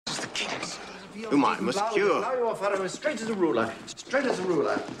whom I must cure. Now your furrow is straight as a ruler. Straight as a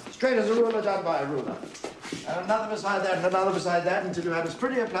ruler. Straight as a ruler done by a ruler. And another beside that, and another beside that, until you had as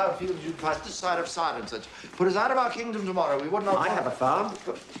pretty a ploughed field as you'd find this side of silence. Put us out of our kingdom tomorrow. We would not... I have a farm.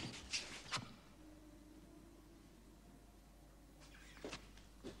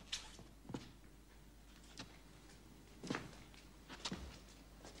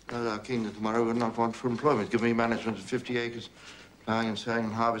 Out of our kingdom tomorrow, we would not want for employment. Give me management of 50 acres. Plowing and sowing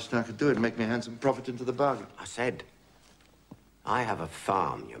and harvesting, I could do it and make me a handsome profit into the bargain. I said, I have a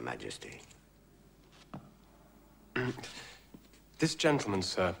farm, Your Majesty. This gentleman,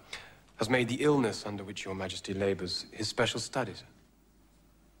 sir, has made the illness under which Your Majesty labors his special study, sir.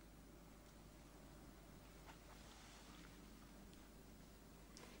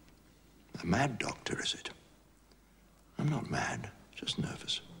 A mad doctor, is it? I'm not mad, just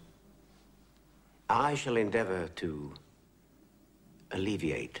nervous. I shall endeavor to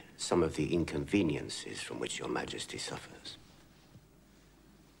alleviate some of the inconveniences from which Your Majesty suffers.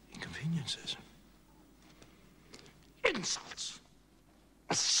 Inconveniences? Insults!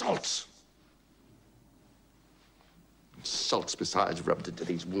 Assaults! Insults, besides, rubbed into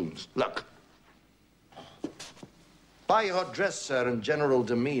these wounds. Look. By your dress, sir, and general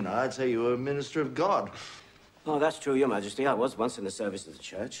demeanor, I'd say you were a minister of God. Oh, that's true, Your Majesty. I was once in the service of the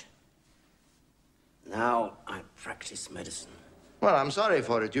church. Now I practice medicine. Well, I'm sorry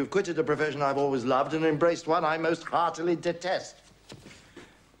for it. You've quitted a profession I've always loved and embraced one I most heartily detest.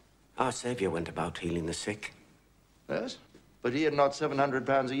 Our Saviour went about healing the sick. Yes? But he had not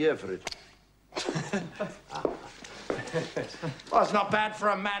 £700 a year for it. Well, it's not bad for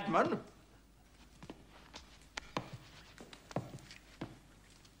a madman.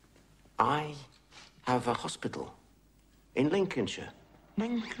 I have a hospital in Lincolnshire.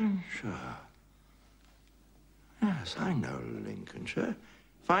 Lincolnshire? Yes, I know Lincolnshire.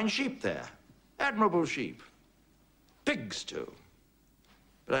 Fine sheep there. Admirable sheep. Pigs, too.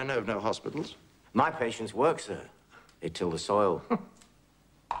 But I know of no hospitals. My patients work, sir. They till the soil.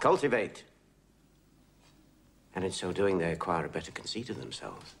 Cultivate. And in so doing, they acquire a better conceit of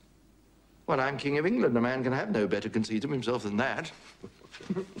themselves. Well, I'm King of England. A man can have no better conceit of himself than that.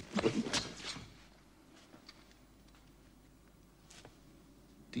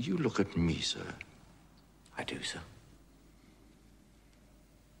 Do you look at me, sir? I do, sir.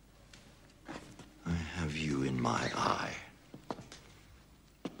 I have you in my eye.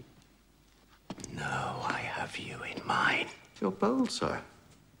 No, I have you in mine. You're bold, sir.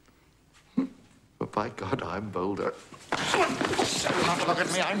 But by God, I'm bolder. So not look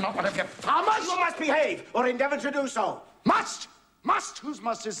at me. I'm not one of your farmers. You must behave, or endeavor to do so. Must! Must! Whose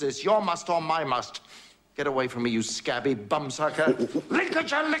must is this? Your must or my must? Get away from me, you scabby bumsucker.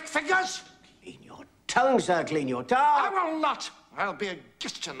 Lincolnshire lick fingers! Clean your tongue, sir. Clean your tongue. I will not. I'll be a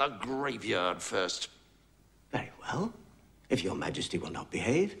guest in the graveyard first. Very well. If Your Majesty will not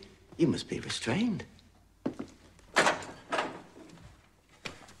behave, you must be restrained.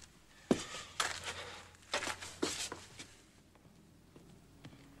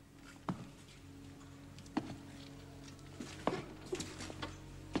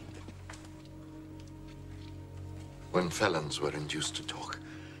 When felons were induced to talk,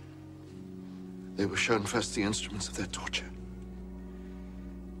 they were shown first the instruments of their torture.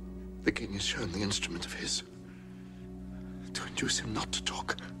 The king is shown the instrument of his to induce him not to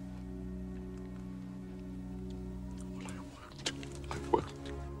talk. Well, I worked.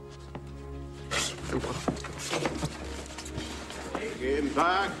 Bring him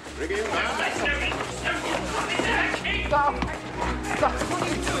back. Bring him back. Stop! Stop! What are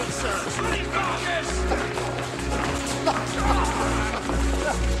you doing, sir?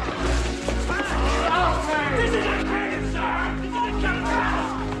 This is a crime, sir! This is a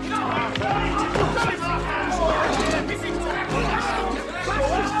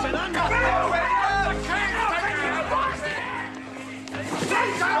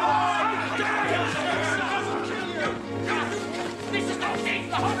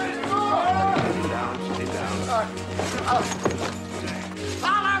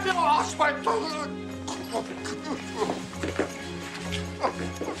I'll have your hospital!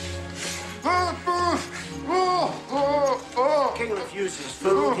 The king refuses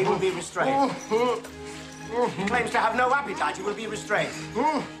food, he will be restrained. He claims to have no appetite, he will be restrained.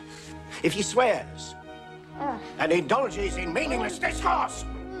 If he swears and indulges in meaningless discourse,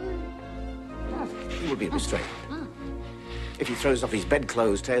 he will be restrained. If he throws off his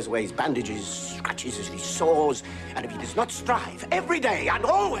bedclothes, tears away his bandages, scratches his sores, and if he does not strive every day and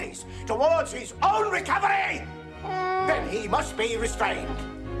always towards his own recovery, then he must be restrained.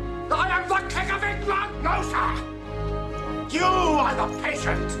 I am the King of England! No, sir! You are the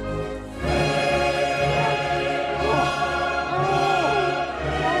patient!